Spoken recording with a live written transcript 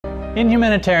In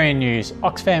humanitarian news,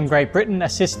 Oxfam Great Britain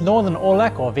assists Northern Âu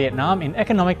Lạc or Vietnam in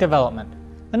economic development.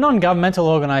 The non-governmental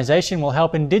organisation will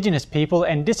help indigenous people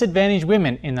and disadvantaged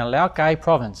women in the Lào Cai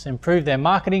Province improve their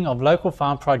marketing of local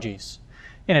farm produce.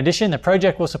 In addition, the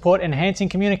project will support enhancing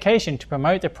communication to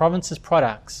promote the province's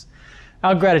products.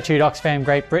 Our gratitude, Oxfam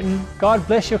Great Britain. God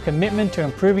bless your commitment to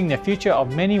improving the future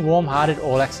of many warm-hearted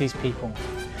Aulacese people.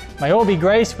 May all be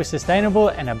graced with sustainable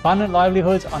and abundant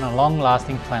livelihoods on a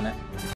long-lasting planet.